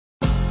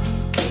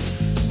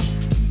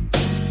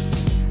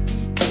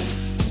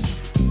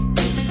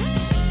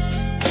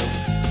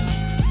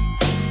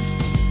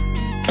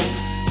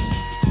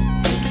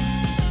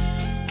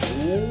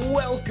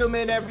Welcome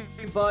in,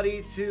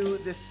 everybody, to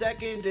the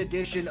second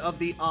edition of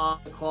the On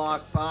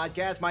Clock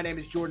podcast. My name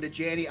is Jordan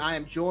DeJani. I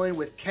am joined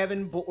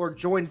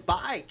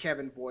by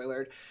Kevin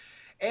Boilard,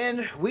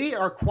 and we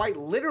are quite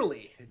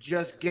literally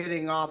just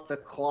getting off the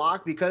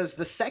clock because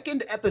the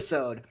second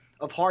episode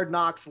of Hard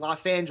Knocks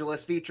Los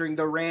Angeles, featuring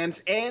the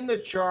Rams and the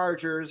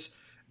Chargers,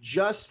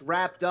 just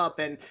wrapped up.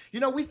 And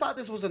we thought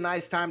this was a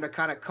nice time to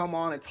kind of come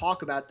on and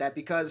talk about that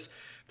because,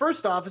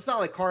 first off, it's not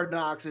like Hard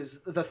Knocks is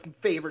the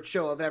favorite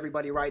show of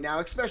everybody right now,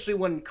 especially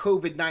when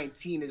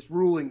COVID-19 is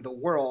ruling the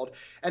world.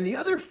 And the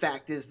other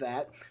fact is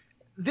that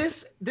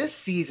this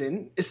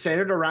season is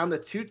centered around the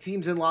two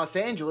teams in Los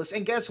Angeles.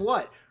 And guess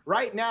what?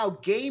 Right now,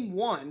 game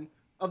one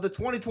of the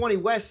 2020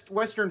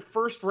 Western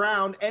first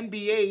round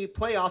NBA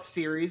playoff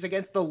series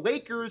against the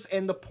Lakers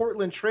and the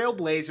Portland Trail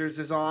Blazers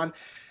is on.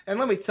 And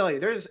let me tell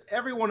you,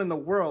 everyone in the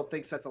world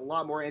thinks that's a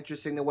lot more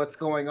interesting than what's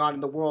going on in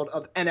the world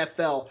of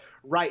NFL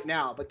right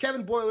now. But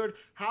Kevin Boilard,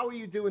 how are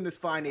you doing this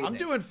fine evening? I'm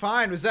doing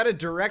fine. Was that a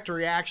direct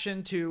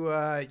reaction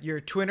to your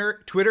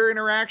Twitter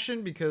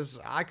interaction? Because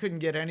I couldn't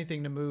get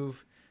anything to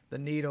move the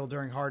needle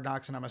during Hard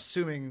Knocks, and I'm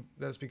assuming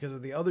that's because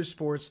of the other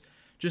sports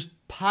just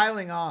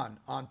piling on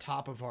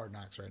top of Hard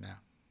Knocks right now.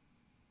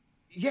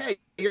 Yeah,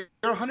 you're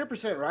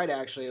 100% right,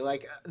 actually.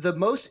 Like, the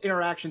most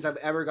interactions I've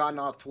ever gotten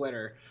off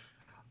Twitter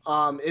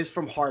is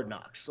from Hard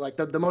Knocks. Like,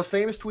 the most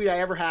famous tweet I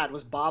ever had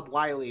was Bob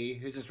Wiley,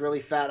 who's this really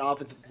fat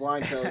offensive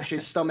line coach,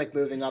 his stomach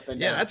moving up and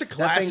down. Yeah, that's a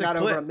classic That thing got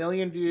clip. over 1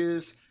 million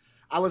views.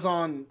 I was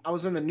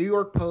in the New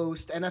York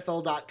Post,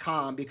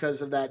 NFL.com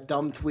because of that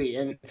dumb tweet.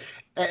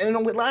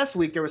 And last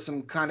week there was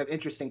some kind of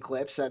interesting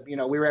clips that we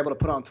were able to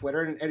put on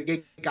Twitter, and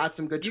it got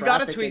some good traffic.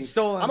 You got a tweet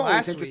stolen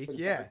last week,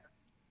 yeah.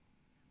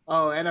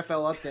 Oh,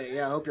 NFL update.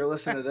 Yeah, I hope you're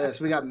listening to this.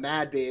 We got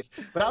mad beef.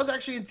 But I was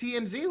actually in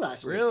TMZ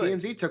last week. Really?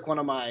 TMZ took one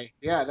of my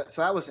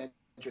so that was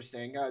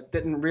interesting.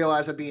 Didn't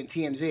realize I'd be in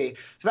TMZ.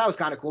 So that was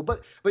kind of cool.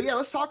 But yeah,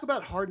 let's talk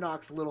about Hard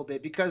Knocks a little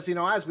bit because,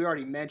 as we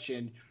already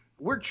mentioned,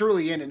 we're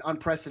truly in an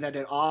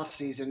unprecedented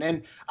offseason.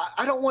 And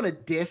I don't want to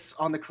diss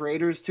on the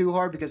creators too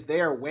hard because they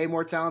are way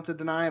more talented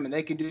than I am and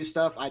they can do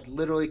stuff I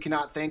literally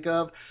cannot think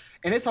of.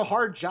 And it's a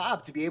hard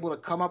job to be able to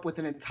come up with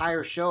an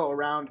entire show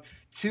around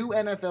two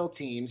NFL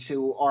teams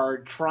who are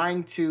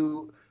trying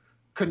to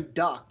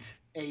conduct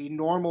a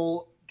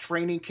normal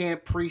training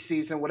camp,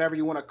 preseason, whatever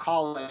you want to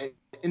call it,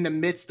 in the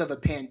midst of a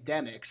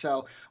pandemic.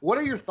 So what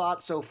are your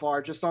thoughts so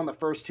far just on the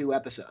first two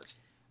episodes?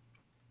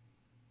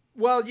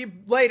 Well, you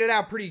laid it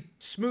out pretty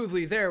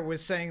smoothly there with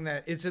saying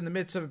that it's in the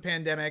midst of a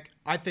pandemic.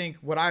 I think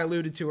what I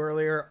alluded to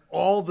earlier,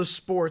 all the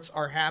sports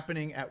are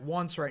happening at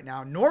once right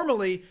now.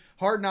 Normally,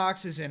 Hard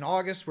Knocks is in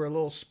August. We're a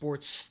little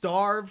sports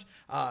starved.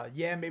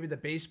 Maybe the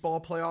baseball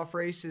playoff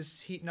race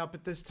is heating up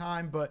at this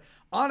time. But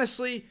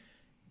honestly,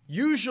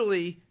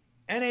 usually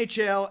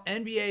NHL,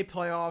 NBA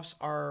playoffs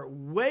are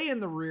way in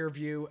the rear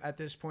view at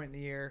this point in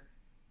the year.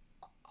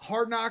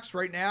 Hard Knocks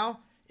right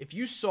now, if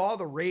you saw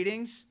the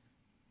ratings,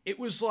 it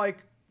was like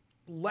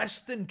less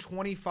than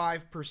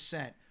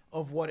 25%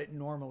 of what it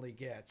normally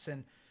gets.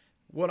 And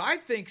what I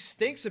think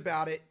stinks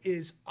about it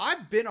is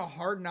I've been a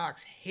Hard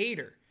Knocks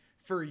hater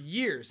for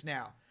years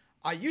now.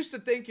 I used to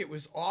think it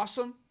was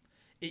awesome.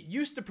 It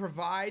used to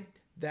provide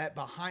that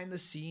behind the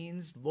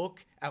scenes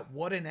look at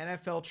what an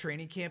NFL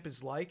training camp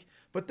is like.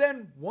 But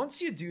then once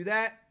you do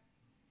that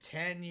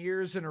 10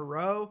 years in a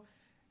row,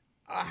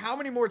 how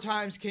many more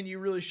times can you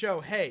really show,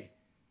 hey,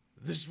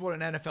 this is what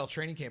an NFL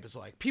training camp is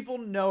like? People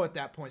know at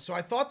that point. So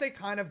I thought they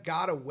kind of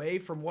got away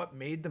from what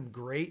made them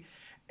great.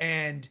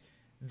 And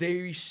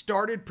they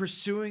started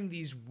pursuing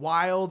these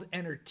wild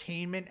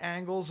entertainment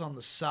angles on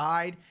the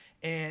side.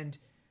 And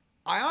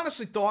I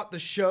honestly thought the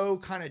show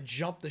kind of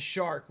jumped the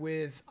shark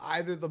with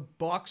either the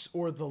Bucks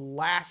or the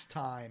last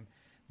time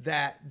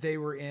that they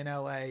were in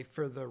LA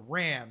for the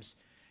Rams.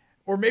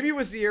 Or maybe it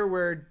was the year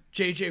where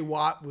JJ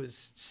Watt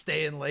was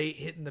staying late,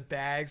 hitting the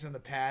bags and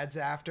the pads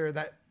after.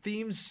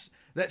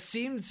 That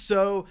seemed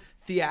so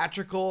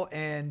theatrical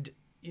and,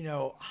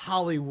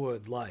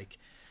 Hollywood-like.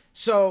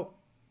 So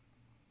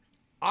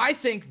I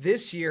think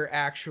this year,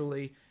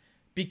 actually,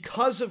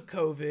 because of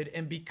COVID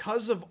and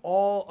because of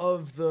all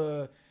of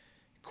the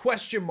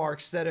question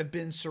marks that have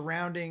been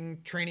surrounding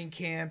training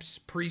camps,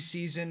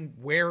 preseason,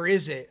 where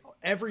is it?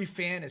 Every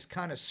fan is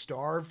kind of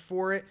starved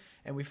for it.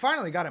 And we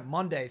finally got it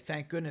Monday,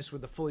 thank goodness,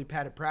 with the fully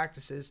padded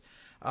practices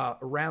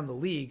around the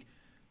league.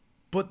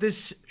 But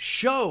this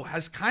show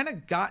has kind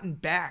of gotten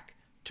back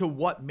to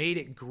what made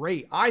it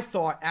great, I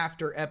thought,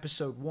 after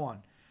episode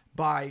 1,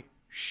 by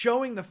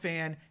showing the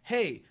fan,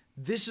 hey,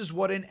 this is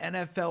what an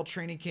NFL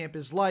training camp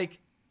is like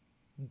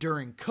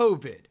during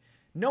COVID.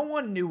 No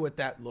one knew what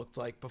that looked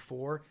like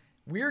before.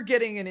 We're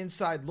getting an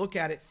inside look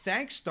at it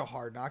thanks to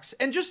Hard Knocks.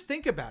 And just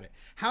think about it.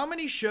 How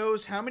many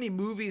shows, how many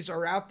movies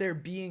are out there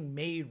being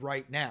made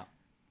right now?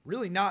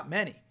 Really not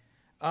many.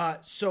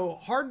 So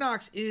Hard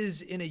Knocks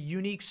is in a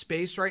unique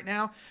space right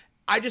now.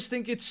 I just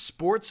think it's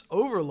sports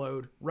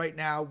overload right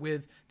now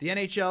with the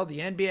NHL, the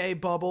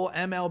NBA bubble,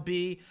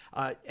 MLB,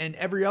 and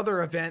every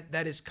other event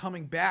that is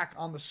coming back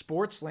on the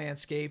sports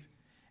landscape.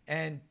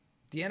 And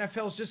the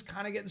NFL is just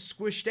kind of getting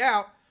squished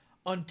out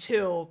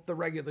until the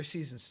regular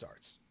season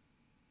starts.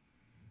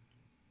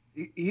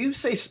 You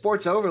say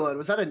sports overload.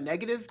 Was that a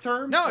negative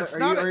term? No, it's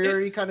not.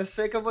 Are you kind of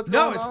sick of what's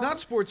going on? No, it's not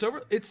sports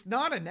over. It's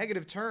not a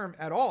negative term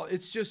at all.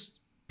 It's just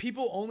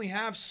people only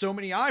have so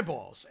many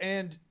eyeballs.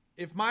 And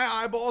if my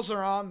eyeballs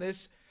are on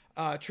this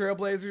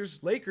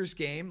Trailblazers Lakers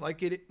game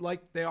like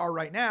they are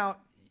right now,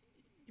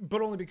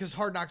 but only because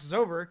Hard Knocks is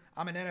over,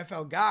 I'm an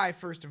NFL guy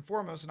first and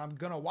foremost, and I'm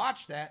going to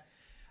watch that.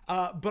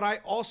 But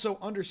I also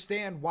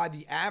understand why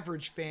the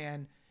average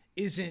fan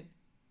isn't.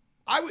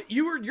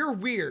 You're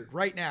weird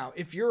right now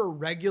if you're a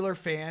regular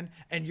fan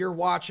and you're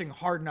watching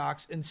Hard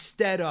Knocks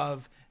instead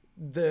of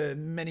the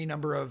many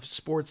number of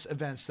sports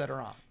events that are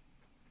on.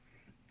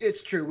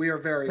 It's true. We are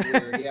very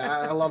weird. Yeah,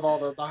 I love all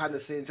the behind the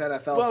scenes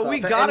NFL stuff. Well, we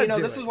gotta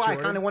do this it, is why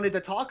Jordan. I kind of wanted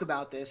to talk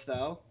about this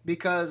though,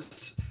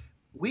 because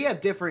we have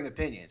differing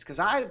opinions. Because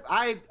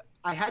I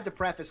had to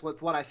preface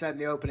with what I said in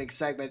the opening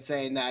segment,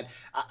 saying that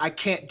I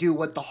can't do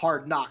what the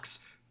Hard Knocks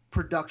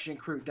production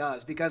crew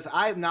does, because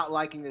I'm not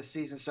liking this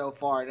season so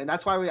far, and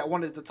that's why I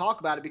wanted to talk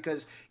about it,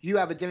 because you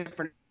have a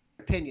different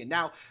opinion.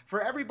 Now,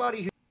 for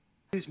everybody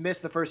who's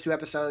missed the first 2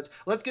 episodes,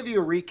 let's give you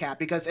a recap,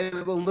 because it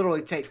will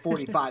literally take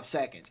 45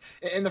 seconds.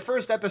 In the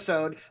first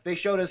episode, they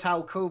showed us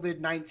how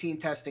COVID-19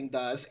 testing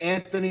does.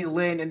 Anthony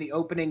Lynn in the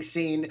opening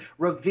scene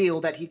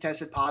revealed that he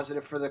tested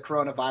positive for the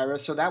coronavirus,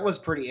 so that was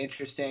pretty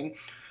interesting.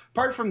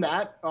 Apart from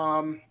that,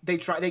 they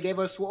gave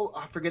us, well,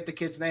 I forget the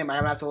kid's name. I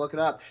have to look it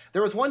up.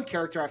 There was one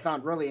character I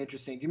found really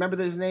interesting. Do you remember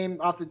his name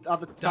off the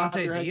top Dante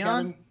of your head,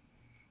 Dion?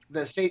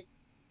 Kevin?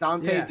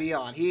 Dante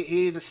Dion.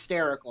 He's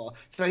hysterical.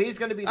 So he's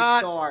going to be the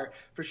star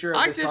for sure.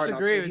 I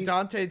disagree with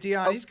Dante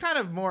Dion. Oh. He's kind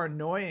of more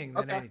annoying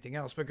than anything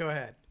else, but go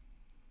ahead.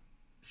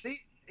 See,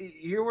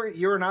 you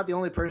were not the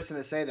only person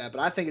to say that, but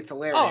I think it's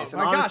hilarious. Oh,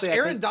 my honestly, gosh.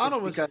 Aaron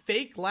Donald was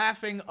fake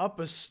laughing up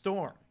a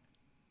storm.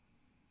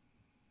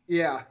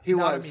 Yeah, he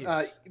Not was.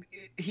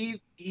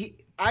 amused.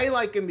 I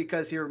like him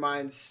because he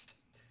reminds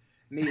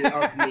me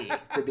of me,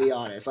 to be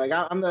honest. Like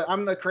I'm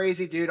the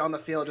crazy dude on the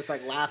field, just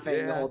like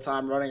laughing the whole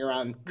time, running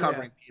around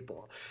covering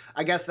people.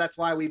 I guess that's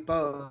why we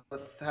both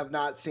have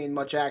not seen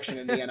much action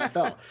in the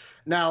NFL.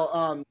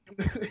 Now,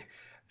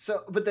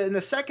 but in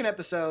the second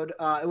episode,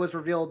 it was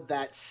revealed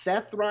that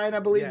Seth Ryan, I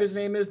believe his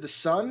name is, the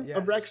son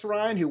of Rex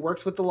Ryan, who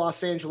works with the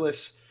Los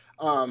Angeles.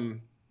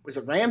 Was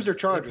it Rams or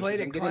Chargers?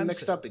 I'm getting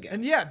mixed up again.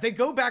 And yeah, they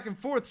go back and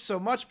forth so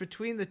much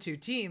between the two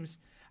teams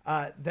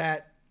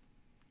that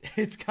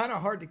it's kind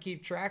of hard to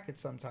keep track at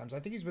sometimes. I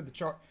think he's with the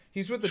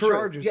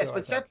Chargers. Yes,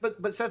 though,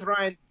 but Seth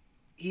Ryan,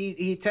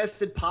 he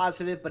tested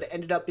positive, but it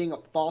ended up being a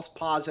false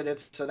positive.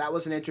 So that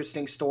was an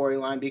interesting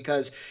storyline,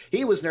 because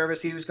he was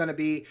nervous he was going to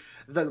be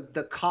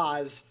the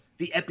cause,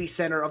 the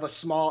epicenter of a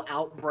small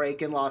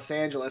outbreak in Los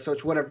Angeles,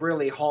 which would have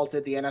really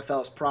halted the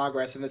NFL's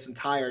progress in this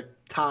entire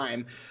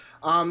time.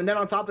 And then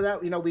on top of that,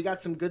 we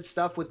got some good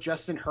stuff with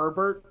Justin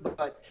Herbert,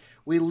 but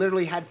we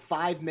literally had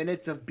 5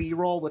 minutes of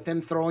B-roll with him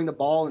throwing the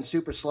ball in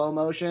super slow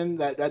motion.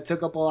 That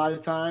took up a lot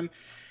of time.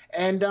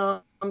 And,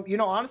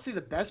 honestly,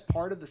 the best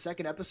part of the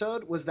second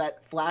episode was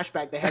that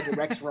flashback they had to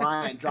Rex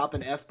Ryan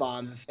dropping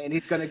F-bombs and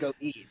he's going to go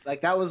eat.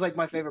 Like, that was, like,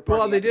 my favorite part.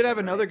 Well, they did have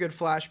another good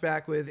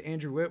flashback with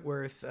Andrew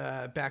Whitworth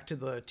back to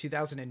the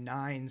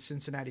 2009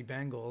 Cincinnati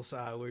Bengals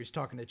where he's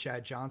talking to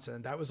Chad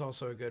Johnson. That was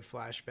also a good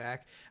flashback.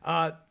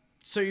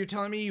 So you're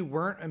telling me you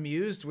weren't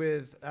amused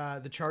with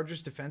the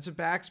Chargers defensive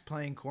backs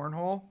playing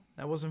cornhole?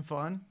 That wasn't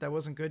fun? That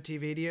wasn't good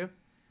TV to you?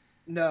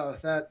 No,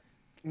 that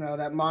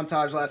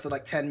montage lasted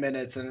like 10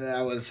 minutes and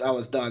I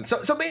was done.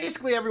 So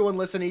basically everyone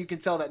listening, you can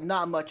tell that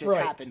not much has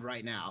happened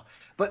right now.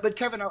 But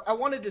Kevin, I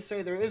wanted to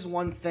say there is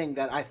one thing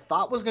that I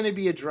thought was going to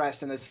be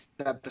addressed in this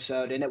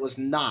episode, and it was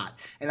not.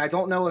 And I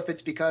don't know if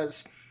it's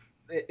because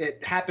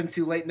it happened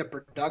too late in the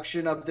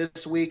production of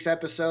this week's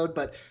episode,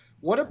 but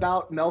what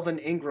about Melvin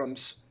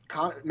Ingram's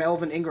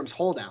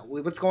holdout?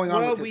 What's going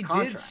on with his contract?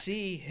 Well, we did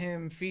see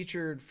him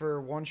featured for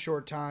one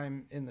short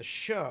time in the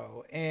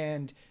show,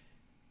 and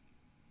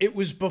it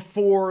was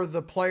before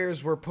the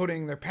players were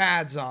putting their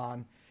pads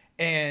on,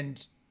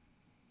 and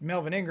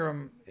Melvin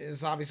Ingram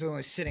is obviously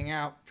only sitting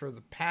out for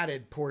the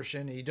padded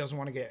portion. He doesn't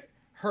want to get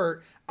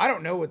hurt. I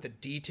don't know what the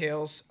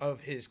details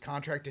of his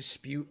contract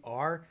dispute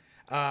are,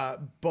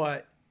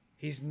 but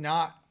he's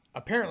not,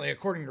 apparently,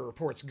 according to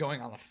reports, going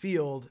on the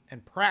field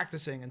and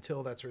practicing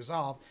until that's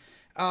resolved.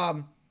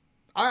 I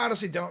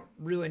honestly don't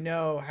really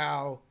know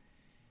how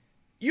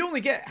you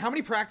only get, how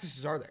many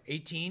practices are there?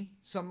 18,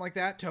 something like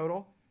that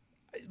total.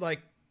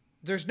 Like,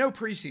 there's no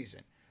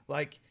preseason.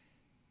 Like,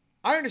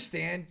 I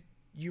understand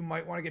you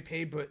might want to get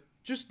paid, but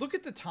just look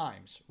at the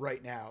times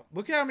right now.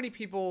 Look at how many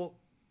people,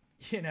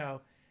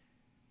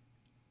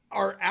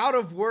 are out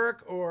of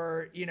work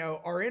or,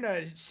 are in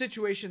a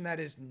situation that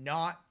is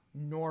not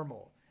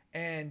normal.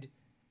 And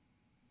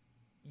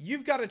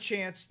you've got a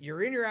chance.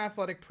 You're in your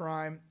athletic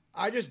prime.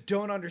 I just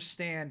don't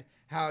understand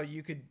how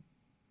you could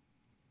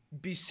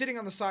be sitting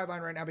on the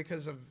sideline right now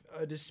because of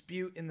a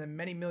dispute in the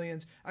many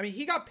millions. I mean,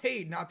 he got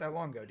paid not that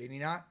long ago, did he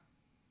not?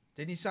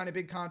 Didn't he sign a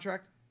big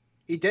contract?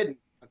 He didn't.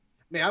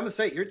 Man, I'm gonna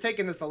say you're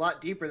taking this a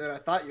lot deeper than I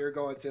thought you were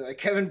going to. Like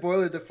Kevin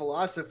Boiler, the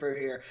philosopher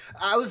here.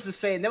 I was just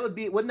saying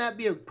wouldn't that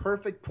be a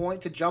perfect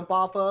point to jump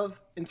off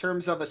of in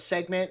terms of a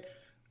segment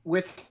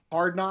with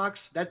Hard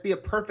Knocks? That'd be a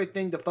perfect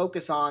thing to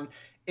focus on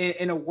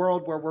in a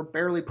world where we're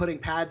barely putting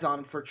pads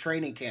on for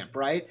training camp,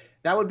 right?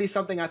 That would be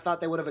something I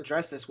thought they would have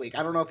addressed this week.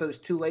 I don't know if it was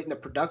too late in the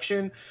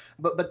production,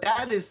 but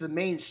that is the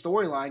main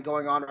storyline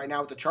going on right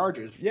now with the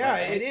Chargers. Yeah,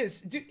 right? it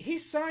is. Dude, he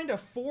signed a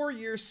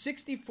 4-year,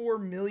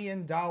 $64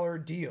 million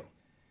deal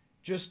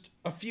just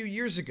a few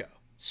years ago.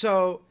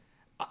 So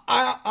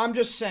I'm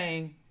just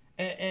saying,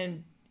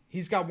 and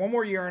he's got one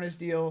more year on his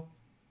deal,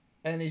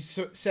 and he's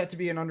set to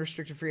be an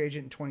unrestricted free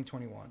agent in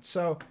 2021.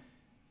 So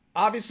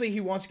obviously he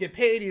wants to get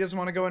paid. He doesn't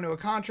want to go into a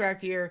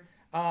contract year.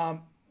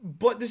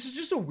 But this is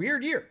just a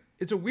weird year.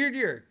 It's a weird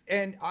year.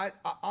 And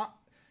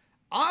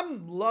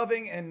I'm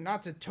loving, and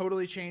not to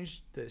totally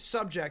change the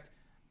subject,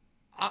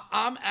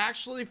 I'm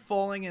actually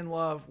falling in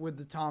love with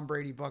the Tom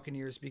Brady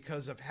Buccaneers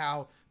because of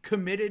how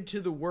committed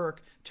to the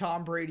work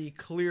Tom Brady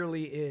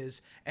clearly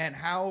is, and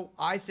how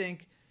I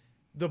think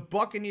the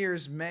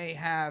Buccaneers may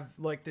have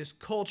like this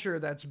culture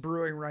that's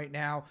brewing right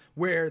now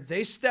where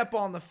they step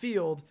on the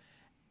field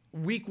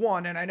week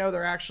one. And I know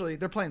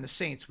they're playing the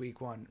Saints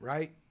week one,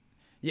 right?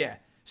 Yeah.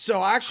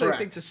 So I actually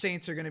think the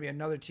Saints are going to be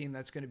another team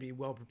that's going to be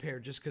well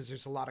prepared, just because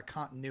there's a lot of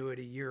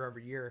continuity year over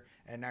year,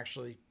 and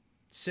actually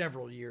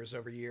several years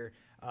over year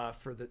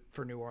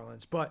for New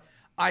Orleans. But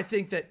I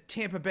think that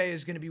Tampa Bay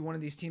is going to be one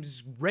of these teams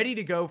that's ready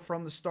to go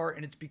from the start,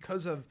 and it's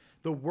because of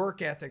the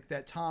work ethic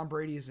that Tom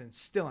Brady is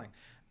instilling.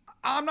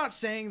 I'm not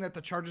saying that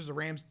the Chargers or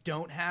Rams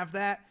don't have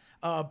that,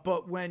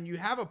 but when you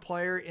have a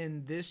player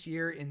in this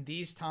year, in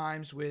these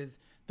times, with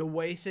the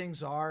way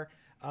things are,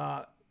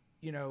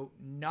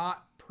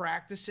 not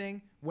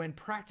practicing when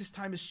practice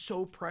time is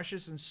so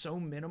precious and so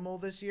minimal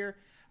this year,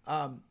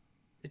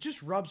 it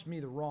just rubs me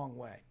the wrong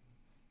way.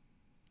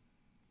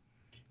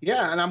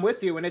 Yeah, and I'm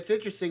with you. And it's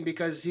interesting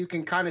because you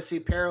can kind of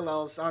see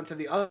parallels onto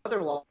the other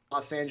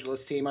Los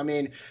Angeles team. I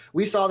mean,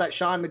 we saw that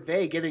Sean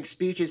McVay giving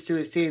speeches to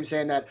his team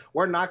saying that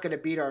we're not going to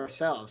beat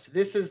ourselves.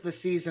 This is the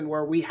season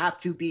where we have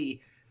to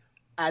be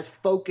as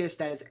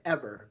focused as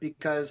ever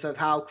because of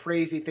how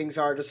crazy things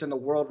are just in the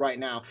world right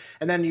now.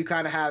 And then you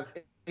kind of have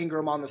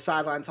Ingram on the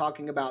sideline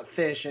talking about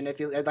fish, and if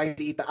you'd like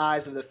to eat the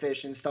eyes of the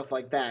fish and stuff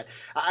like that.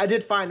 I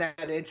did find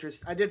that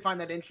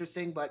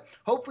interesting, but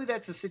hopefully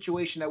that's a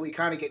situation that we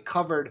kind of get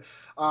covered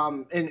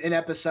in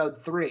episode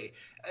 3.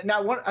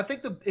 Now, I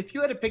think if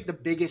you had to pick the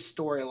biggest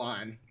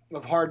storyline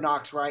of Hard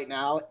Knocks right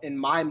now, in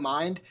my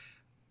mind,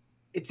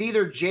 it's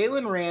either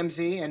Jalen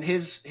Ramsey and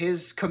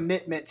his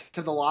commitment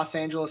to the Los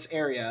Angeles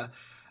area.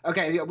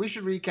 Okay, yeah, we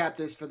should recap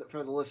this for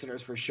the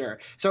listeners for sure.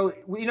 So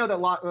we know that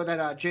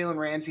Jalen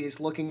Ramsey is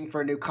looking for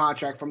a new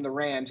contract from the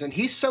Rams, and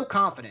he's so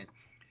confident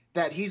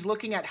that he's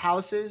looking at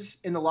houses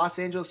in the Los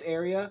Angeles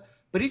area,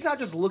 but he's not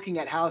just looking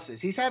at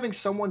houses. He's having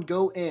someone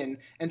go in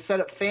and set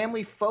up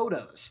family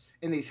photos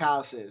in these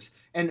houses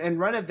and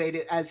renovate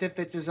it as if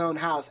it's his own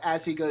house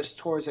as he goes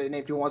towards it and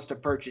if he wants to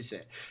purchase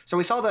it. So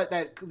we saw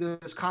that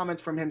those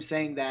comments from him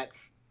saying that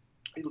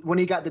when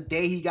the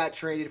day he got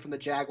traded from the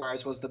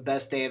Jaguars was the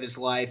best day of his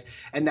life,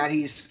 and that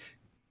he's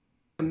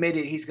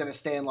committed he's going to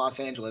stay in Los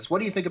Angeles. What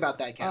do you think about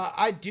that, Kevin?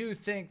 I do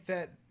think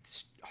that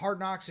Hard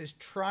Knocks is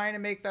trying to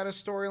make that a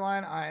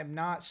storyline. I am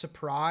not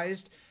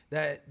surprised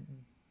that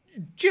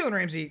Jalen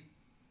Ramsey,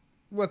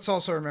 let's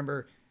also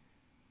remember,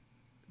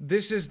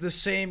 this is the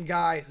same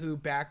guy who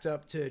backed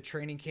up to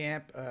training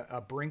camp, a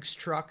Brinks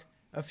truck,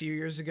 a few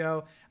years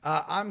ago.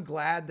 I'm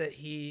glad that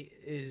he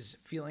is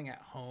feeling at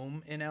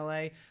home in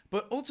LA,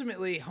 but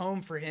ultimately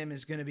home for him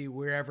is going to be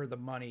wherever the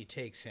money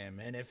takes him.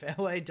 And if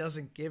LA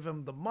doesn't give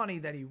him the money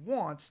that he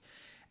wants,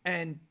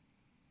 and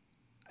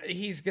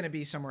he's going to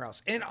be somewhere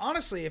else. And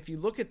honestly, if you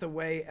look at the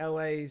way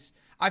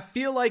I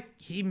feel like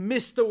he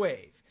missed the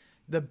wave.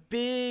 The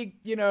big,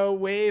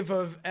 wave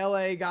of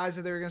LA guys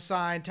that they were going to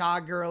sign,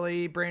 Todd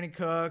Gurley, Brandon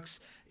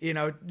Cooks,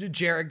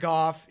 Jared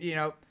Goff,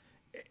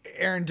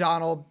 Aaron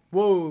Donald.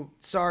 Whoa,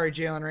 sorry,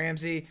 Jalen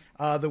Ramsey.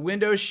 The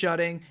window's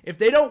shutting. If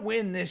they don't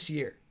win this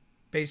year,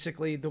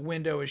 basically the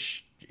window is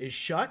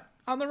shut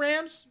on the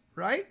Rams,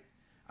 right?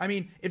 I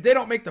mean, if they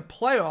don't make the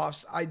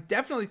playoffs, I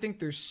definitely think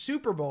their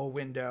Super Bowl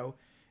window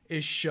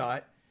is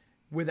shut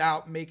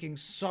without making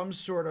some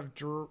sort of,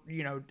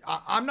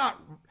 I'm not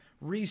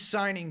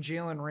re-signing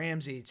Jalen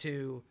Ramsey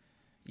to,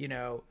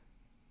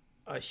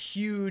 a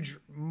huge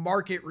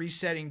market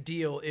resetting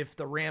deal if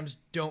the Rams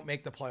don't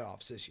make the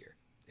playoffs this year.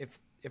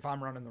 If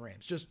I'm running the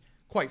Rams, just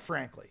quite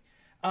frankly.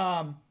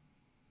 But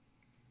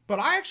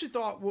I actually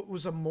thought what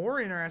was a more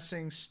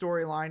interesting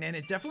storyline, and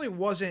it definitely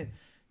wasn't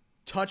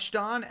touched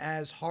on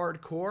as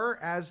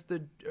hardcore as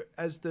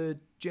the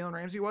Jalen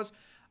Ramsey was.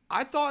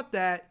 I thought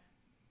that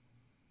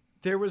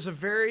there was a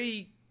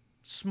very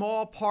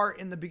small part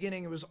in the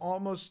beginning. It was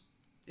almost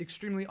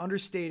extremely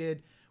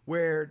understated,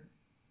 where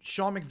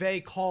Sean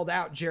McVay called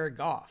out Jared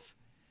Goff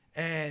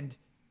and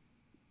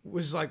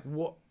was like,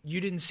 "What? You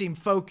didn't seem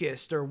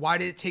focused," or "Why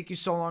did it take you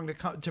so long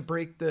to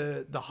break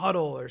the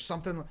huddle," or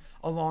something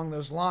along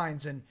those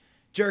lines. And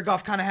Jared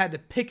Goff kind of had to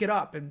pick it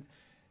up. And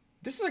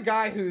this is a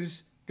guy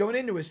who's going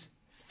into his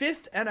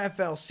 5th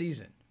NFL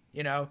season,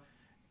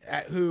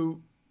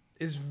 who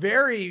is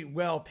very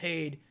well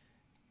paid.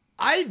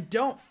 I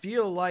don't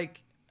feel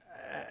like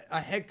a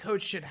head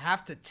coach should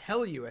have to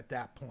tell you at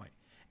that point.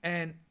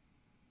 And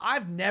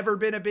I've never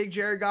been a big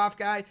Jared Goff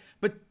guy,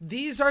 but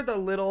these are the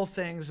little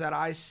things that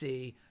I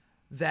see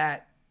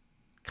that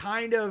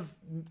kind of,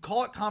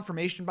 call it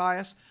confirmation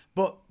bias.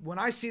 But when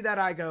I see that,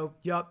 I go,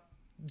 yup,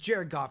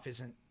 Jared Goff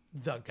isn't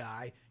the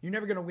guy. You're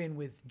never going to win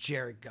with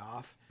Jared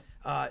Goff.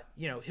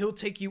 He'll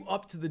take you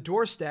up to the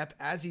doorstep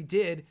as he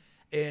did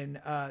in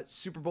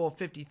Super Bowl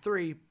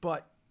 53,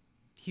 but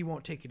he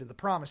won't take you to the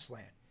promised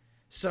land.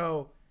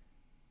 So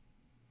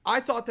I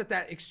thought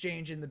that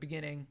exchange in the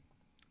beginning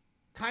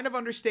kind of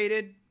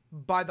understated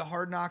by the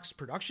Hard Knocks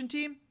production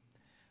team,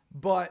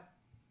 but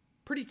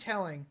pretty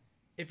telling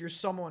if you're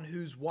someone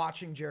who's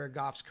watching Jared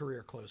Goff's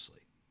career closely.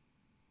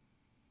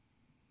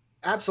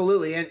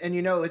 Absolutely. And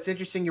it's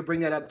interesting you bring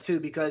that up too,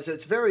 because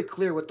it's very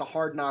clear what the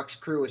Hard Knocks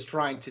crew was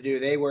trying to do.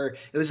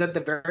 It was at the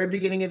very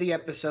beginning of the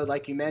episode,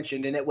 like you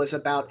mentioned, and it was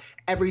about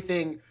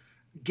everything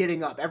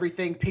getting up,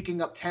 everything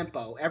picking up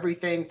tempo,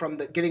 everything from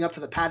the getting up to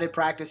the padded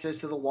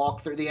practices to the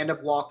walkthrough, the end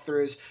of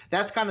walkthroughs.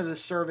 That's kind of the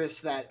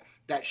service that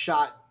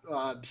shot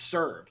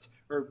served,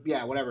 or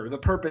whatever the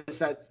purpose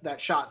that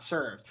shot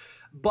served.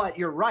 But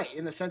you're right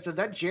in the sense of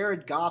that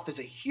Jared Goff is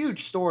a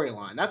huge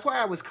storyline. That's why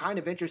I was kind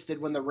of interested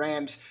when the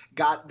Rams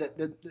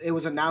it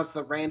was announced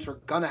the Rams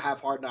were going to have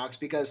Hard Knocks,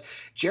 because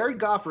Jared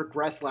Goff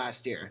regressed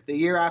last year, the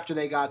year after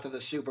they got to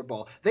the Super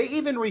Bowl. They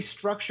even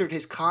restructured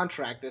his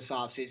contract this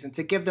offseason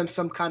to give them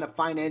some kind of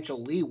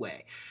financial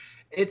leeway.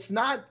 It's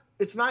not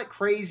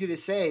crazy to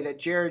say that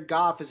Jared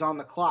Goff is on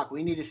the clock.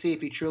 We need to see if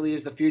he truly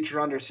is the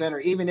future under center,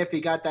 even if he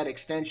got that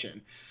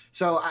extension.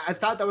 So I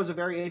thought that was a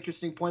very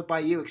interesting point by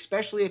you,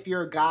 especially if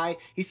you're a guy.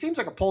 He seems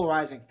like a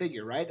polarizing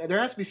figure, right? There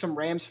has to be some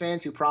Rams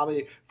fans who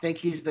probably think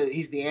he's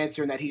the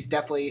answer and that he's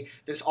definitely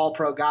this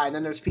all-pro guy. And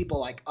then there's people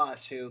like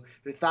us who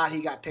thought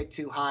he got picked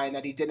too high and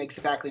that he didn't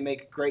exactly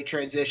make a great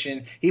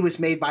transition. He was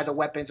made by the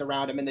weapons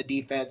around him in the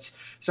defense.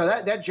 So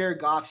that Jared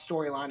Goff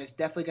storyline is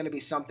definitely going to be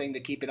something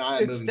to keep an eye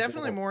on. It's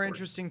definitely more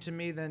interesting to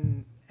me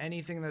than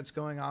anything that's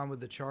going on with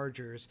the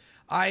Chargers.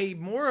 I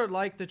more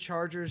like the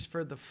Chargers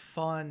for the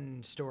fun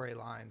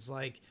storylines.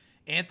 Like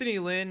Anthony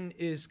Lynn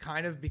is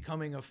kind of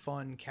becoming a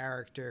fun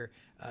character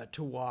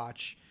to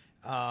watch.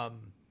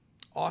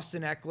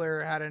 Austin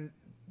Eckler had a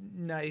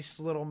nice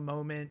little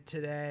moment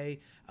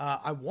today.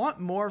 I want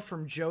more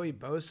from Joey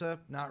Bosa,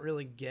 not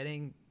really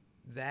getting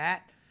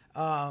that.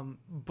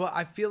 But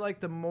I feel like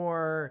the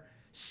more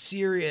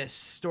serious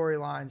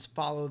storylines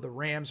follow the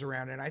Rams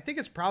around. And I think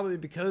it's probably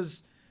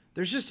because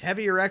there's just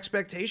heavier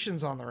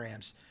expectations on the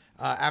Rams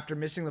after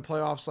missing the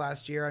playoffs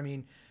last year. I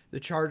mean,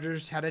 the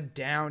Chargers had a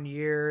down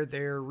year.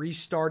 They're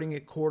restarting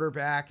at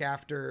quarterback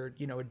after,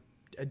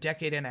 a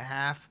decade and a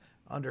half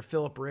under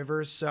Phillip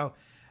Rivers. So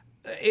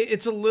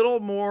it's a little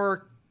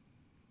more,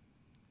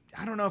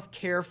 I don't know if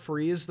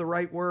carefree is the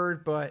right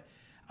word, but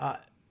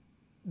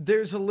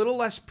there's a little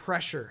less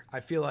pressure, I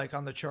feel like,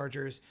 on the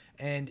Chargers,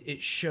 and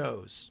it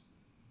shows.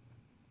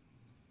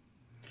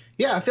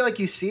 Yeah, I feel like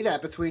you see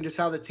that between just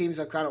how the teams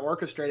have kind of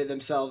orchestrated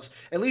themselves,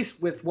 at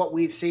least with what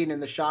we've seen in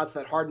the shots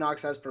that Hard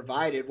Knocks has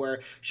provided,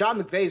 where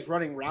Sean McVay's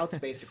running routes,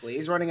 basically.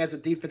 He's running as a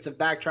defensive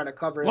back trying to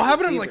cover his Well, how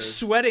about him, receivers.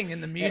 sweating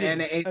in the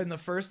meetings in the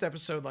first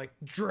episode,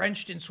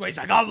 drenched in sweat? He's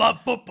like, I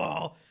love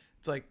football.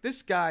 It's like,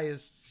 this guy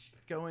is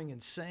going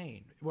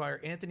insane.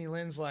 Where Anthony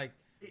Lynn's,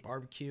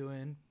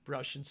 barbecuing,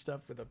 brushing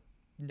stuff with a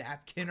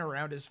napkin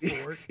around his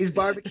fork. He's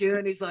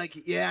barbecuing. He's like,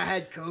 I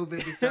had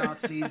COVID this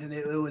offseason.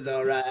 It was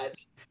all right.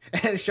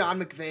 And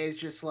Sean McVay is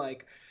just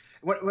like,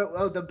 one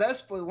of the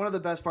best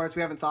parts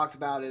we haven't talked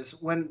about is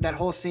when that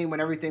whole scene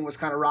when everything was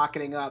kind of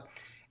rocketing up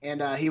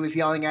and he was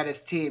yelling at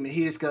his team and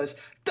he just goes,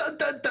 da,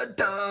 da, da,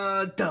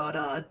 da, da,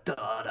 da,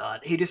 da, da.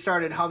 He just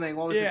started humming,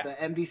 what was it, the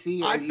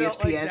NBC or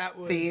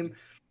ESPN theme?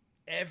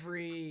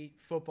 Every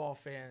football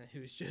fan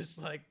who's just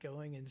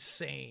going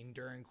insane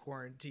during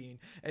quarantine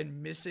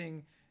and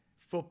missing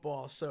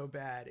football so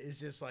bad is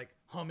just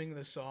humming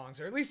the songs,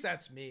 or at least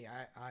that's me.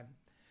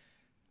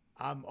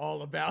 I'm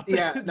all about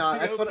that.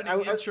 That's what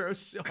intro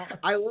songs.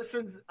 I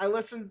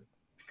listened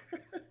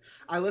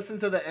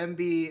to the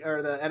MB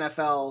or the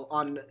NFL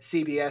on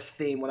CBS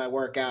theme when I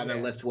work out and I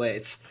lift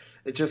weights.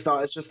 It's just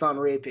on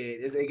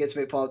repeat. It gets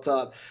me pumped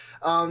up.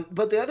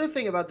 But the other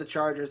thing about the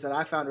Chargers that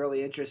I found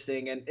really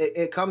interesting, and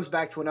it comes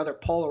back to another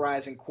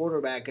polarizing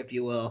quarterback, if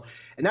you will,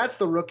 and that's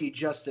the rookie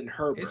Justin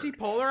Herbert. Is he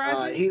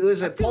polarizing? He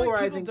was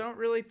polarizing. People don't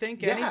really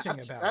think anything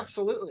about him.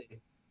 Absolutely.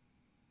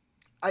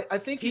 I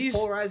think he's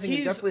polarizing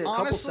in definitely a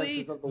couple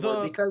senses of the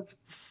word, because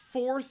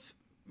fourth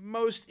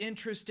most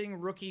interesting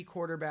rookie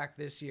quarterback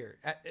this year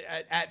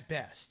at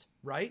best,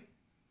 right?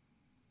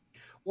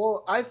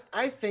 Well,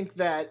 I think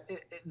that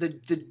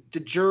the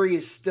jury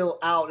is still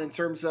out in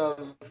terms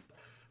of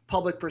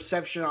public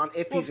perception on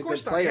if he's a good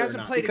player. He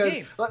hasn't played a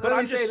game. But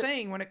I'm just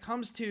saying, when it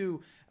comes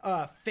to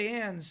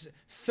fans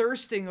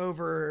thirsting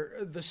over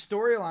the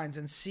storylines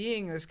and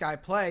seeing this guy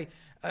play,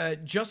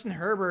 Justin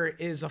Herbert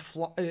is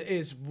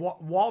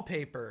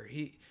wallpaper.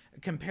 He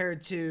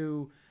compared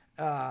to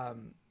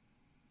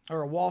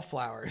or a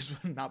wallflower is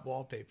not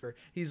wallpaper.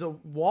 He's a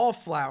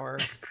wallflower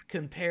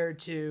compared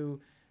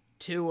to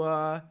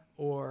Tua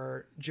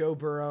or Joe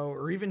Burrow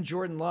or even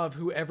Jordan Love,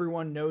 who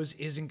everyone knows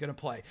isn't going to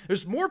play.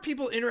 There's more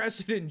people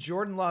interested in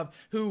Jordan Love,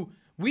 who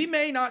we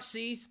may not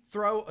see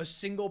throw a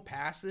single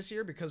pass this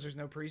year because there's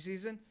no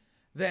preseason,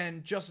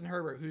 than Justin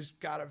Herbert, who's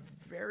got a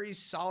very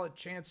solid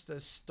chance to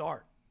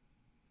start.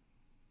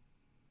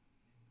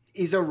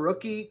 He's a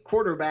rookie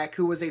quarterback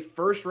who was a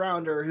first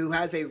rounder who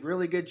has a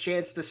really good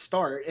chance to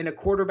start in a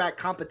quarterback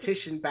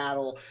competition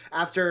battle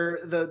after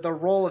the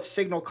role of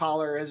signal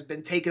caller has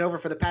been taken over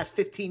for the past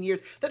 15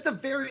 years. That's a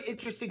very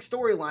interesting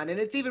storyline.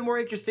 And it's even more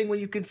interesting when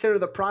you consider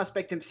the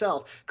prospect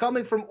himself.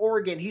 Coming from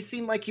Oregon, he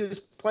seemed like he was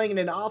playing in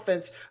an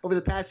offense over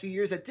the past few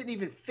years that didn't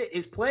even fit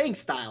his playing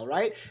style,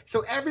 right?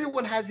 So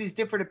everyone has these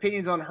different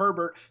opinions on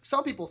Herbert.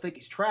 Some people think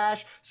he's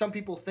trash. Some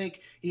people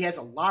think he has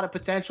a lot of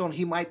potential and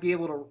he might be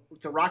able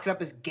to rocket up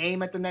his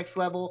game at the next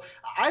level.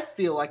 I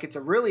feel like it's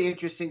a really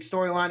interesting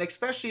storyline,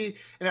 especially,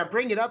 and I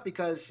bring it up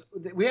because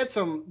we had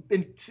some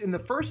in the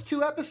first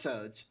two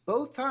episodes,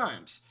 both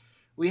times,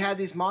 we had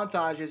these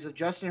montages of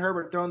Justin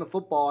Herbert throwing the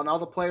football and all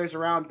the players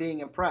around being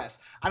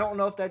impressed. I don't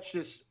know if that's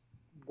just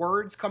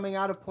words coming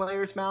out of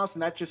players' mouths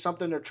and that's just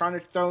something they're trying to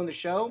throw in the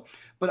show,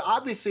 but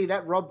obviously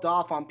that rubbed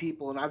off on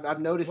people, and I've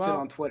noticed it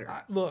on Twitter.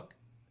 Look,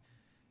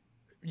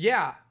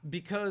 yeah,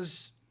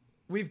 because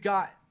we've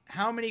got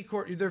how many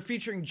they're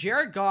featuring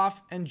Jared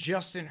Goff and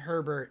Justin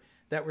Herbert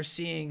that we're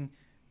seeing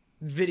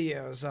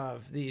videos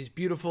of, these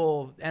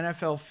beautiful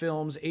NFL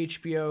Films,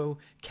 HBO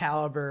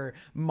caliber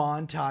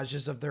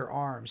montages of their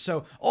arms.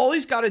 So all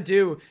he's got to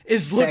do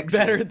is look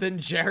better than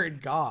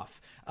Jared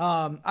Goff.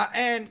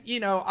 And,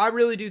 you know, I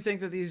really do think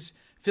that these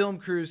film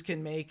crews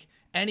can make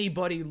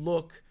anybody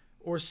look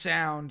or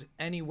sound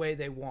any way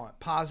they want,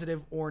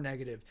 positive or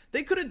negative.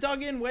 They could have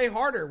dug in way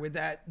harder with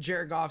that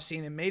Jared Goff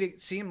scene and made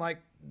it seem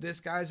like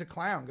this guy's a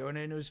clown going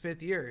into his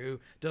fifth year who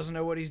doesn't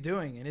know what he's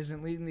doing and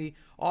isn't leading the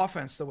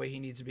offense the way he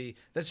needs to be.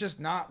 That's just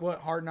not what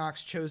Hard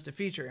Knocks chose to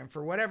feature. And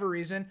for whatever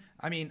reason,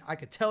 I mean, I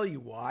could tell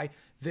you why.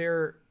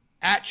 They're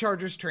at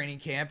Chargers training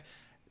camp.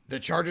 The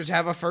Chargers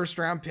have a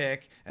first-round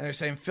pick, and they're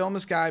saying, film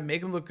this guy,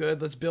 make him look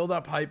good, let's build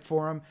up hype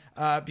for him,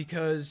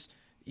 because,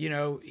 you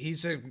know,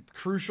 he's a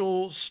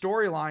crucial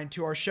storyline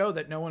to our show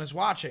that no one is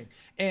watching.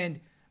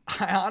 And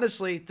I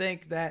honestly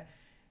think that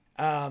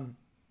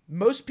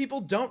most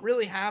people don't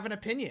really have an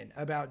opinion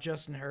about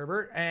Justin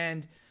Herbert,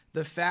 and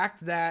the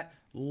fact that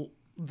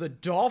the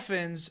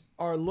Dolphins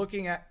are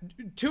looking at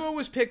 – Tua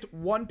was picked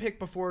one pick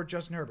before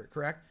Justin Herbert,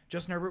 correct?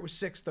 Justin Herbert was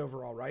 6th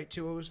overall, right?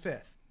 Tua was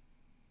 5th.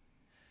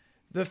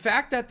 The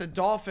fact that the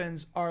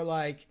Dolphins are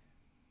like,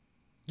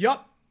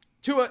 yup,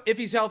 Tua, if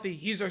he's healthy,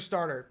 he's our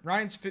starter.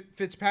 Ryan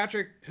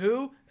Fitzpatrick,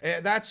 who?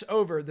 That's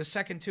over. The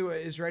second Tua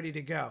is ready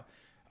to go.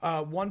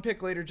 One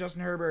pick later,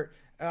 Justin Herbert.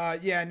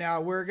 Yeah,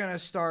 now we're going to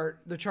start.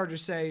 The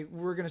Chargers say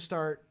we're going to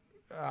start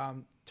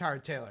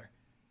Tyrod Taylor.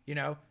 You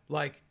know,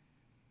 like,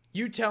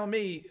 you tell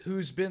me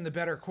who's been the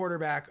better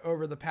quarterback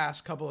over the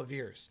past couple of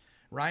years,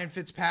 Ryan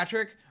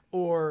Fitzpatrick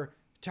or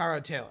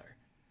Tyrod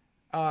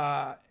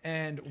Taylor.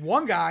 And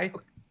one guy.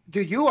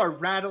 Dude, you are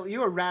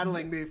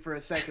rattling me for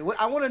a second.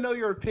 I want to know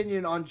your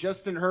opinion on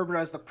Justin Herbert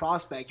as the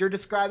prospect. You're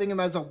describing him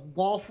as a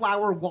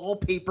wallflower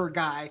wallpaper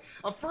guy,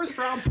 a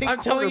first-round pick. I'm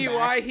telling you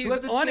why he's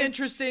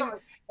uninteresting.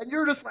 And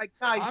you're just like,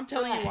 nah, I'm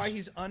telling you why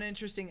he's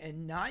uninteresting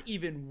and not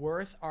even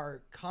worth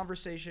our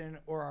conversation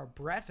or our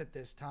breath at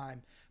this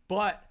time.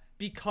 But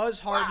because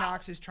Hard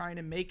Knocks is trying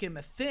to make him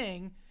a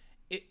thing,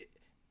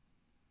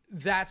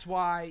 that's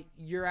why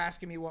you're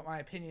asking me what my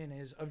opinion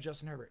is of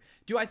Justin Herbert.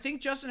 Do I think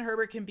Justin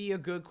Herbert can be a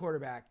good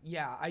quarterback?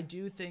 Yeah, I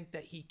do think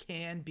that he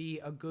can be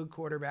a good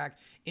quarterback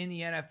in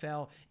the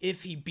NFL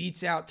if he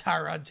beats out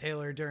Tyrod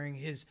Taylor during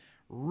his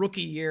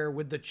rookie year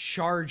with the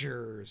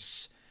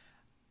Chargers.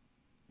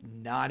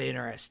 Not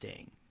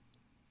interesting.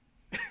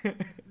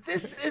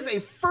 This is a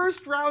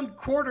first-round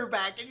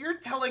quarterback, and you're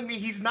telling me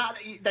he's not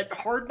 – that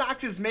Hard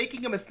Knocks is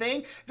making him a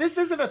thing? This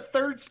isn't a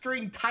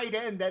third-string tight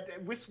end that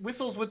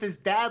whistles with his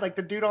dad like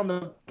the dude on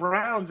the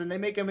Browns, and they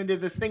make him into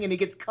this thing, and he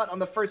gets cut on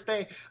the first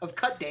day of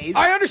cut days.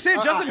 I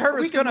understand Justin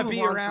Herbert's going to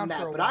be around for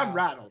a while. But I'm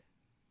rattled.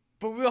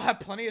 But we'll have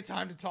plenty of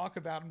time to talk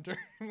about him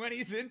when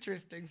he's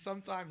interesting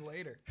sometime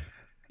later.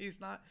 He's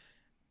not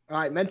 – All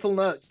right, mental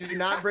notes. Do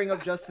not bring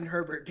up Justin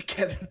Herbert to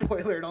Kevin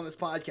Poilert on this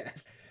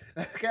podcast.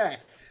 Okay.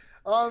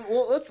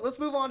 Well, let's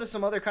move on to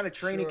some other kind of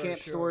training camp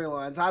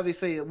storylines.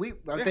 Obviously,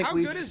 I think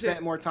we've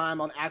spent more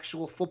time on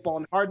actual football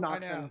and Hard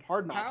Knocks than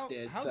Hard Knocks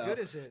did. How good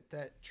is it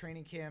that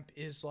training camp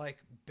is like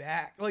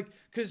back? Like,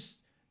 because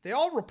they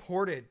all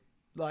reported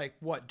like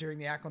during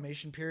the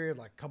acclimation period,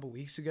 like a couple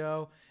weeks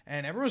ago,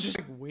 and everyone's just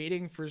like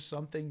waiting for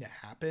something to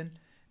happen.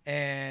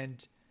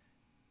 And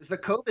it's the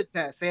COVID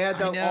test. They had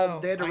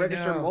to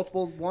register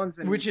multiple ones,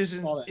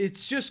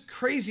 it's just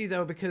crazy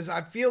though, because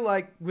I feel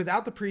like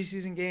without the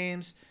preseason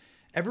games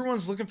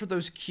everyone's looking for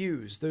those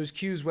cues,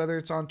 whether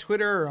it's on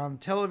Twitter or on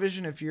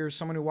television. If you're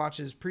someone who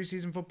watches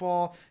preseason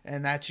football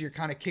and that's your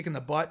kind of kick in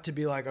the butt to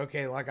be like,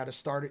 okay, well, I got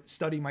to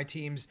study my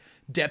team's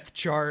depth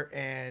chart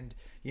and,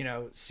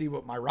 see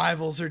what my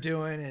rivals are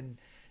doing and,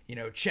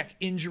 check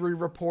injury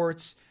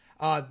reports.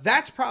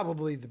 That's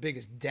probably the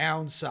biggest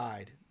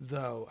downside,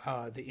 though.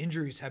 The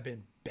injuries have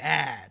been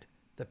bad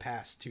the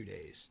past 2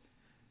 days.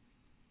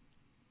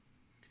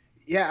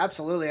 Yeah,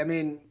 absolutely. I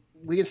mean,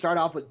 we can start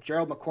off with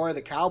Gerald McCoy of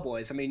the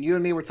Cowboys. I mean, you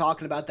and me were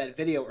talking about that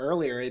video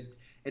earlier.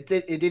 It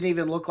didn't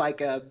even look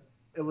like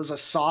it was a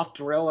soft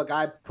drill. A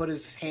guy put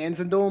his hands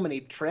into him and he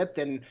tripped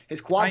and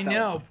his quad fell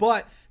know, off.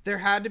 But there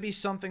had to be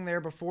something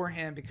there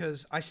beforehand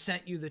because I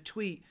sent you the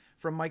tweet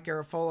from Mike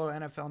Garafolo,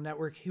 NFL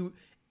Network, who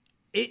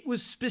it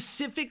was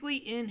specifically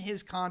in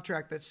his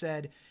contract that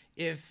said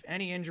if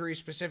any injury,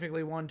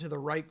 specifically one to the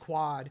right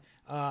quad,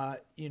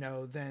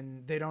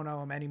 then they don't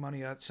owe him any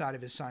money outside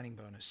of his signing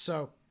bonus.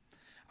 So,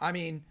 I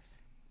mean,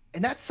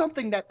 and that's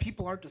something that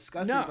people aren't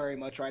discussing very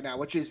much right now,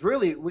 which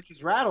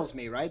rattles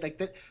me, right? Like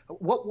that.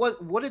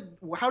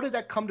 How did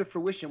that come to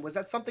fruition? Was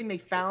that something they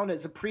found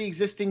as a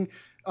pre-existing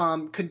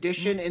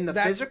condition in the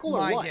physical,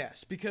 or what?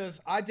 Yes,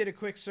 because I did a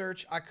quick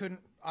search. I couldn't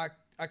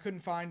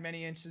find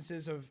many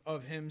instances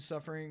of him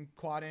suffering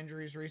quad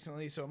injuries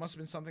recently, so it must have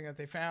been something that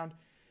they found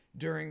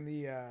during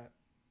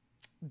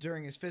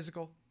his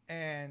physical.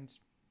 And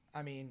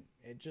I mean,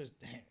 it just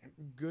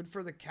good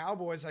for the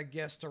Cowboys, I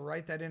guess, to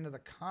write that into the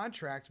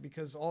contract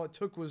because all it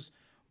took was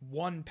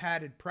one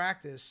padded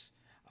practice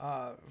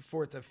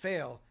for it to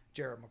fail,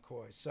 Gerald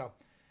McCoy. So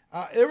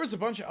there was a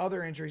bunch of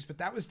other injuries, but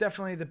that was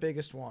definitely the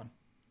biggest one.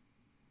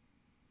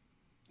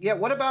 Yeah,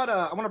 what about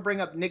I want to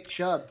bring up Nick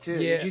Chubb too.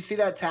 Yeah. Did you see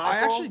that tackle? I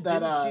actually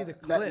didn't see the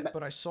clip,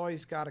 but I saw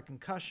he's got a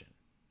concussion.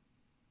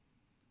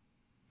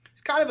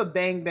 It's kind of a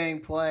bang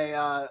play.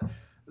 What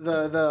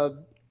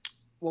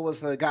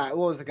was the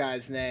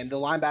guy's name? The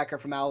linebacker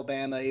from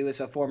Alabama. He was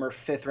a former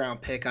 5th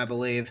round pick, I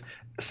believe.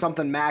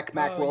 Something Mac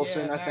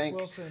Wilson, I think.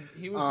 Wilson.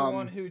 He was the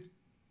one who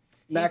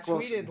tweeted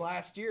Wilson.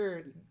 last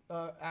year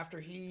after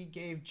he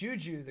gave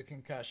Juju the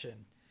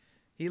concussion.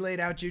 He laid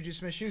out Juju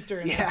Smith-Schuster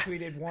and then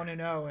tweeted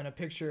 1-0 and a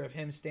picture of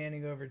him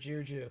standing over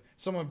Juju.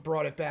 Someone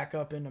brought it back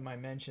up into my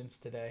mentions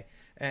today,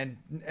 and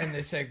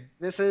they said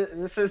this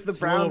is the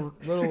Browns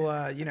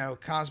little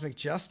cosmic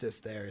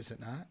justice there, is it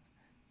not?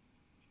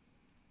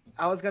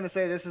 I was gonna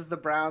say this is the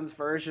Browns'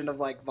 version of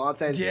like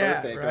Vontae's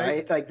perfect,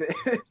 right? Like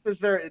this is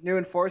their new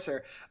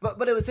enforcer.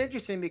 But it was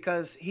interesting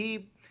because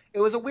it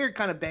was a weird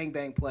kind of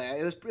bang play.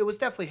 It was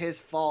definitely his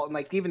fault, and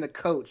like even the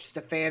coach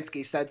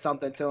Stefanski said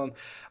something to him.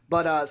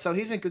 But so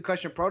he's in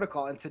concussion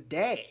protocol, and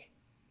today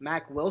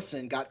Mac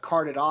Wilson got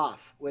carted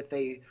off with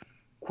a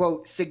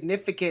quote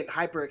significant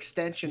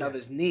hyperextension of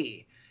his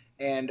knee,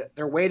 and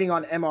they're waiting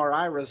on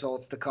MRI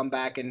results to come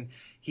back, and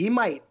he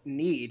might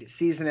need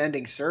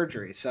season-ending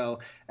surgery. So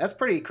that's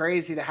pretty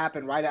crazy to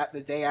happen right at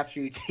the day after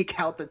you take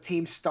out the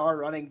team's star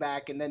running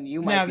back, and then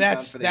you might be done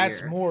for the year.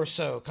 That's more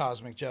so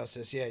cosmic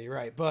justice. Yeah, you're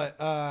right. But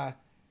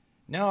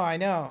no, I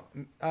know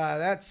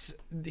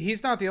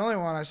he's not the only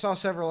one. I saw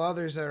several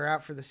others that are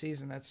out for the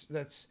season.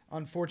 That's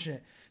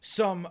unfortunate.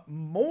 Some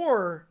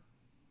more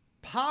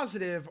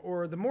positive,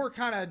 or the more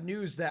kind of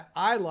news that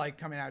I like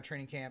coming out of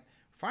training camp,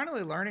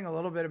 finally learning a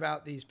little bit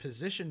about these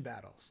position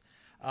battles.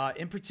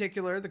 In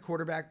particular, the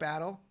quarterback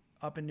battle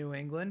up in New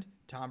England.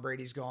 Tom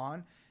Brady's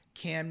gone.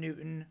 Cam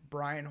Newton,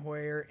 Brian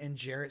Hoyer, and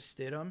Jarrett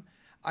Stidham.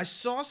 I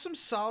saw some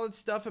solid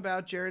stuff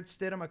about Jarrett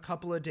Stidham a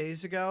couple of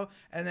days ago,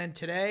 and then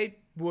today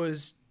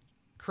was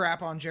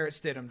crap on Jarrett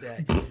Stidham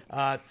day.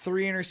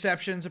 3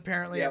 interceptions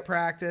apparently at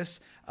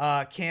practice.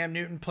 Cam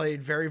Newton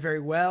played very,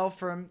 very well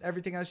from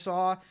everything I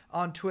saw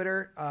on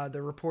Twitter.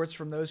 The reports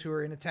from those who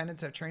were in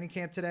attendance at training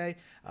camp today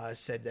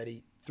said that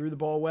he threw the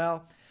ball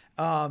well.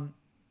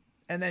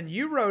 And then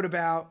you wrote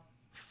about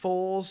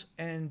Foles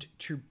and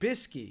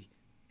Trubisky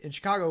in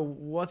Chicago.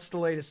 What's the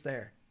latest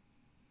there?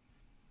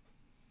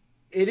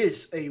 It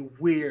is a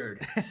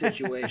weird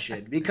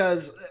situation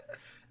because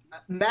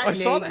Matt I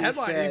saw the Nagy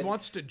headline. said, he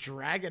wants to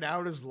drag it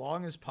out as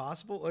long as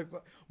possible. Like,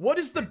 what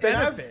is the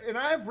benefit? And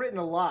I've written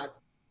a lot.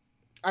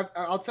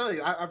 I'll tell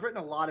you, I've written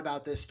a lot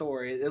about this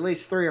story, at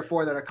least 3 or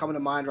 4 that are coming to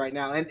mind right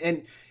now.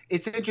 And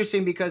it's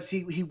interesting because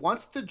he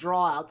wants to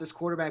draw out this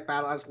quarterback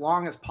battle as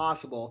long as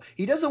possible.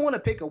 He doesn't want to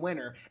pick a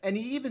winner. And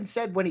he even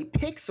said when he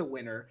picks a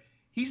winner,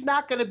 he's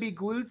not going to be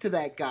glued to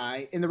that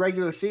guy in the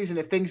regular season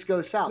if things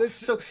go south.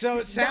 So it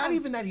sounds, not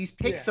even that he's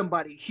picked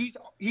somebody. He's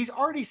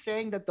already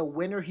saying that the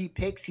winner he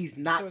picks, he's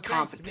not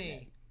confident in.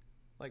 Me,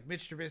 like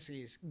Mitch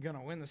Trubisky's going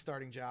to win the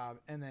starting job,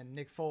 and then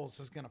Nick Foles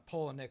is going to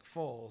pull a Nick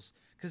Foles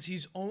because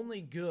he's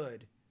only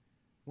good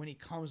when he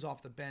comes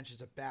off the bench as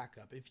a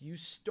backup. If you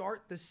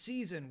start the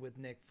season with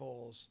Nick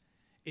Foles,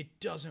 it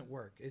doesn't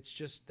work. It's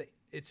just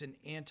it's an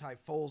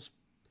anti-Foles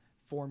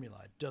formula.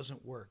 It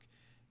doesn't work.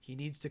 He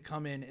needs to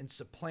come in and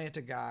supplant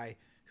a guy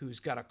who's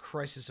got a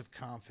crisis of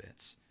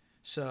confidence.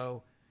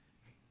 So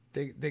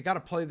they got to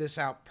play this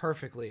out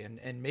perfectly,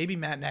 and maybe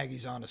Matt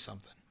Nagy's onto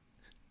something.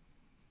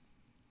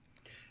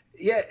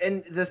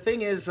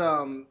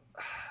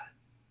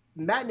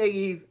 Matt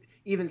Nagy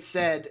even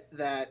said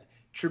that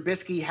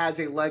Trubisky has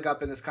a leg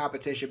up in this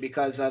competition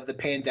because of the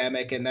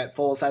pandemic and that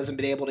Foles hasn't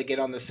been able to get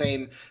on the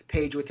same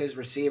page with his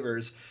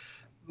receivers.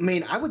 I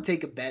mean, I would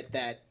take a bet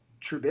that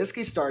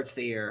Trubisky starts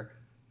the year,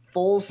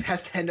 Foles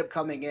has to end up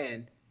coming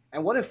in.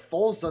 And what if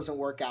Foles doesn't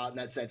work out in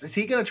that sense? Is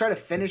he going to try to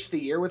finish the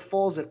year with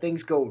Foles if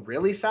things go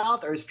really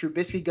south, or is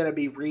Trubisky going to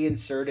be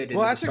reinserted?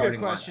 Well, into that's the a good starting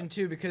question lineup?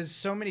 too, because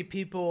so many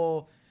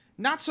people,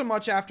 not so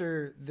much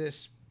after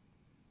this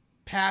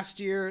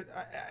past year,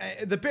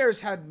 the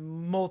Bears had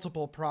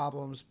multiple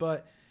problems,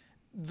 but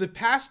the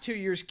past 2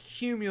 years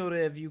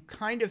cumulative, you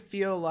kind of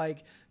feel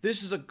like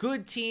this is a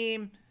good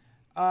team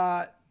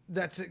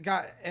that's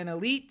got an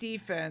elite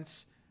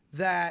defense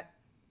that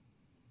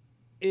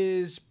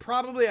is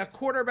probably a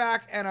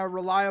quarterback and a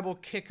reliable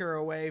kicker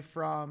away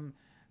from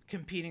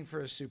competing for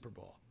a Super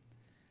Bowl.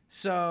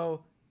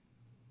 So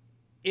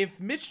if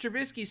Mitch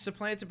Trubisky is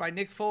supplanted by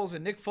Nick Foles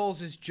and Nick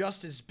Foles is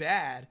just as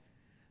bad,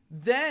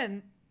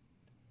 then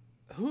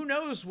who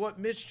knows what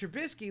Mitch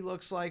Trubisky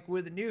looks like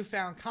with a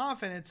newfound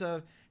confidence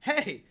of,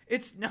 hey,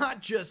 it's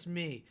not just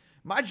me.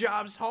 My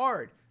job's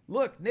hard.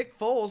 Look, Nick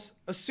Foles,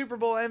 a Super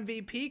Bowl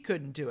MVP,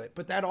 couldn't do it.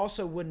 But that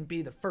also wouldn't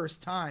be the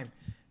first time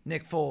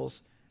Nick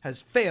Foles has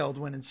failed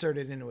when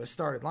inserted into a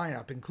started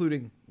lineup,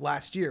 including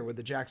last year with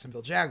the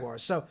Jacksonville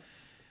Jaguars. So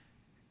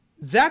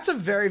that's a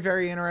very,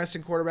 very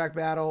interesting quarterback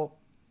battle.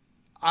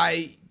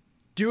 I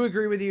do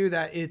agree with you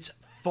that it's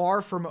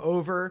far from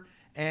over,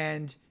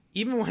 and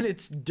even when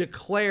it's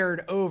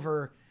declared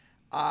over,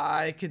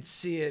 I could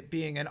see it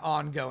being an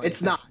ongoing It's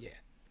thing, not. yeah,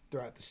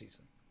 throughout the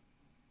season.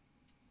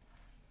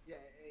 Yeah,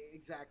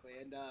 exactly.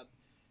 And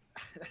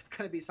that's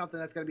going to be something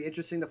that's going to be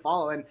interesting to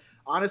follow. And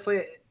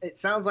honestly, it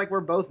sounds like we're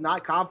both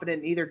not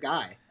confident in either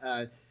guy.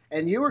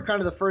 And you were kind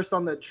of the first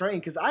on the train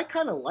because I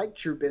kind of liked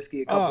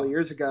Trubisky a couple of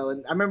years ago.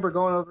 And I remember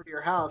going over to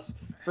your house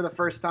for the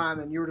first time,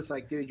 and you were just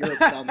like, dude, you're a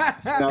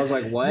dumbass. And I was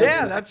like, what?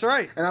 Yeah, that's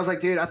right. And I was like,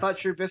 dude, I thought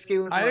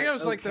Trubisky was I think it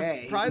was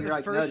okay. probably the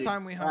Like, first no, time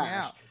dude, we he's hung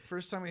trash. out.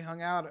 First time we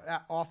hung out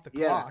off the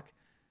Yeah. clock.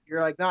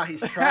 You're like, nah,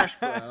 he's trash,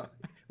 bro.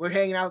 We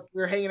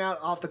were hanging out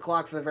off the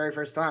clock for the very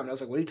first time. And I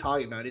was like, what are you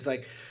talking about? He's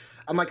like,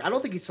 I'm like, I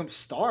don't think he's some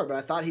star, but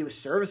I thought he was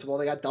serviceable.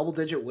 They got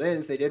double-digit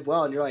wins. They did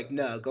well. And you're like,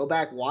 no, go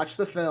back, watch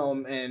the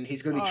film, and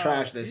he's going to be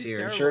trash this year.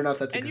 Terrible. Sure enough,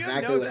 that's and exactly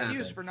you what have no happened.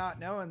 excuse for not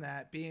knowing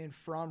that, being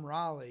from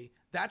Raleigh.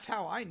 That's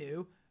how I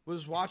knew,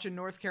 was watching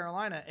North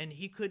Carolina, and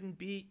he couldn't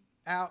beat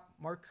out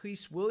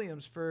Marquise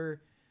Williams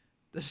for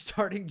the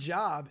starting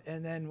job.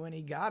 And then when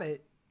he got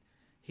it,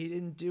 he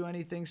didn't do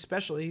anything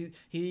special.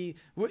 He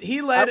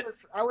led.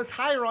 I was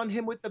higher on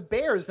him with the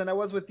Bears than I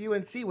was with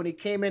UNC when he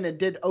came in and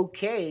did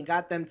okay and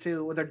got them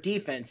to, well, their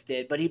defense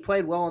did, but he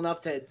played well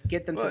enough to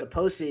get them to the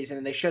postseason,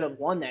 and they should have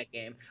won that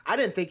game. I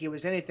didn't think he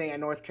was anything at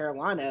North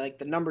Carolina. Like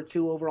the number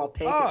 2 overall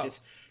pick is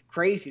just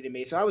crazy to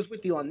me. So I was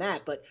with you on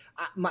that, but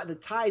the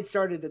tide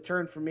started to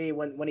turn for me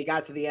when he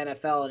got to the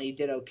NFL and he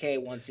did okay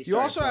once he started.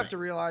 You also playing. have to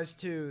realize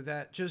too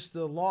that just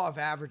the law of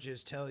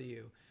averages tell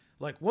you,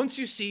 like, once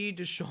you see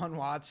Deshaun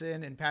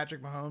Watson and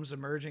Patrick Mahomes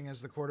emerging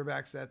as the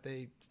quarterbacks that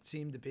they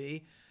seem to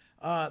be,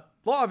 law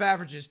of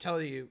averages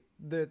tell you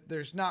that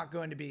there's not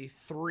going to be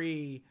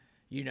 3,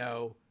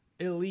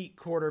 elite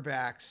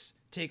quarterbacks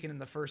taken in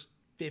the first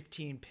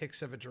 15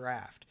 picks of a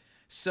draft.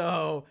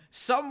 So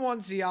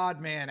someone's the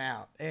odd man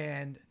out.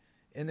 And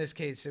in this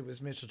case, it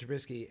was Mitchell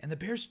Trubisky. And the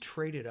Bears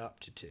traded up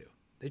to 2.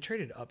 They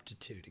traded up to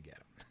 2 to get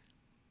him.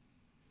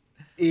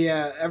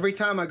 Yeah, every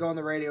time I go on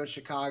the radio in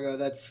Chicago,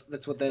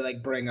 that's what they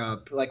like bring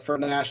up. Like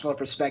from a national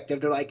perspective,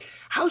 they're like,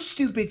 "How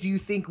stupid do you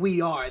think we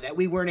are that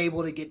we weren't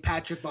able to get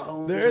Patrick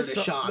Mahomes or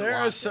Deshaun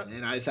Watson?"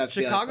 And I just have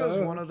to Chicago's be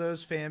like, one of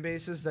those fan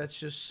bases that's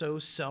just so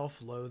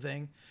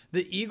self-loathing.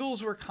 The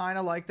Eagles were kind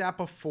of like that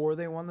before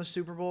they won the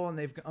Super Bowl, and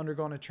they've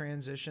undergone a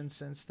transition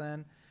since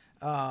then.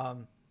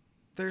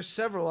 There's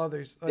several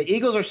others. Like, the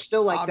Eagles are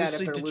still like that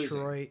if obviously they're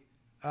Detroit,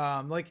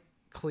 losing. Like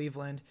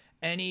Cleveland.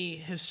 Any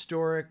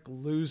historic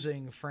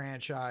losing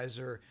franchise,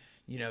 or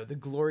the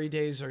glory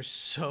days are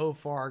so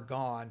far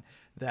gone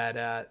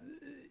that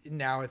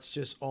now it's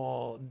just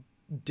all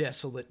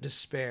desolate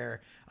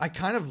despair. I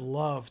kind of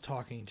love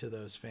talking to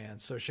those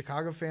fans. So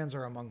Chicago fans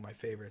are among my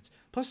favorites.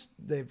 Plus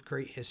they have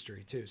great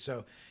history too.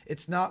 So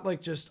it's not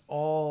like just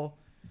all.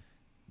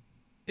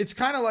 It's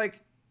kind of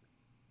like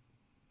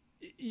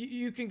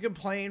you can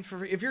complain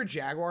for, if you're a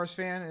Jaguars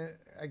fan,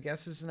 I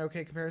guess it's an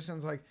okay comparison.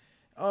 It's like,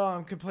 oh,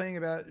 I'm complaining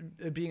about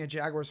being a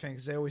Jaguars fan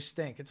because they always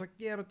stink. It's like,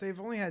 yeah, but they've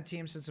only had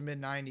teams since the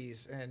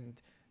mid-90s, and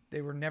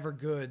they were never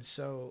good.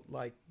 So,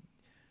 like,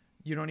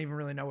 you don't even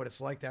really know what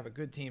it's like to have a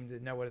good team to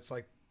know what it's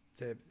like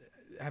to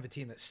have a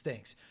team that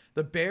stinks.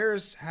 The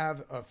Bears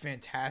have a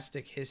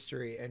fantastic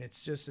history, and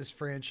it's just this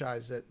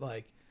franchise that,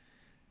 like,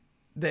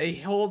 they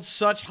hold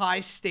such high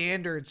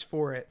standards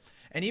for it.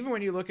 And even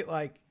when you look at,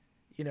 like,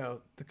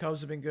 the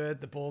Cubs have been good.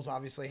 The Bulls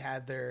obviously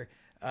had their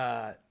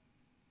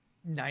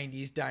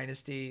 90s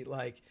dynasty.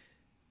 Like,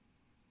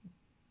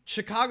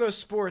 Chicago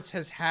sports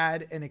has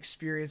had an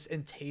experience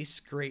and tastes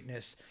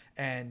greatness,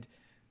 and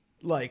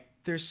like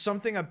there's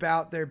something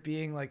about there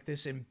being like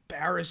this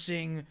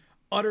embarrassing,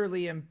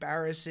 utterly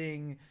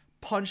embarrassing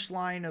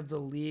punchline of the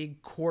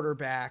league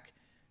quarterback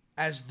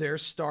as their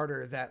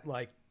starter that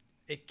like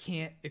it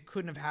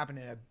couldn't have happened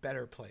in a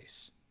better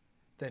place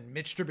than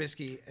Mitch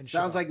Trubisky and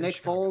sounds like Nick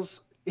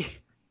Foles.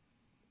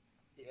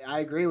 I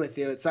agree with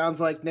you. It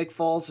sounds like Nick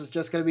Foles is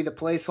just going to be the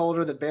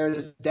placeholder. The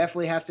Bears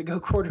definitely have to go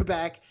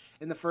quarterback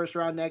in the first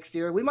round next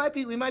year. We might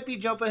be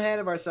jumping ahead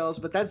of ourselves,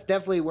 but that's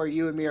definitely where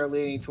you and me are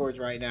leaning towards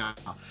right now.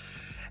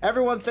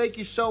 Everyone, thank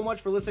you so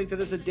much for listening to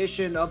this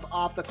edition of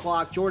Off the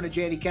Clock. Jordan and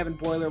Janie, Kevin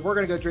Boiler. We're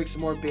going to go drink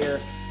some more beer.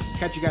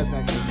 Catch you guys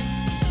next time.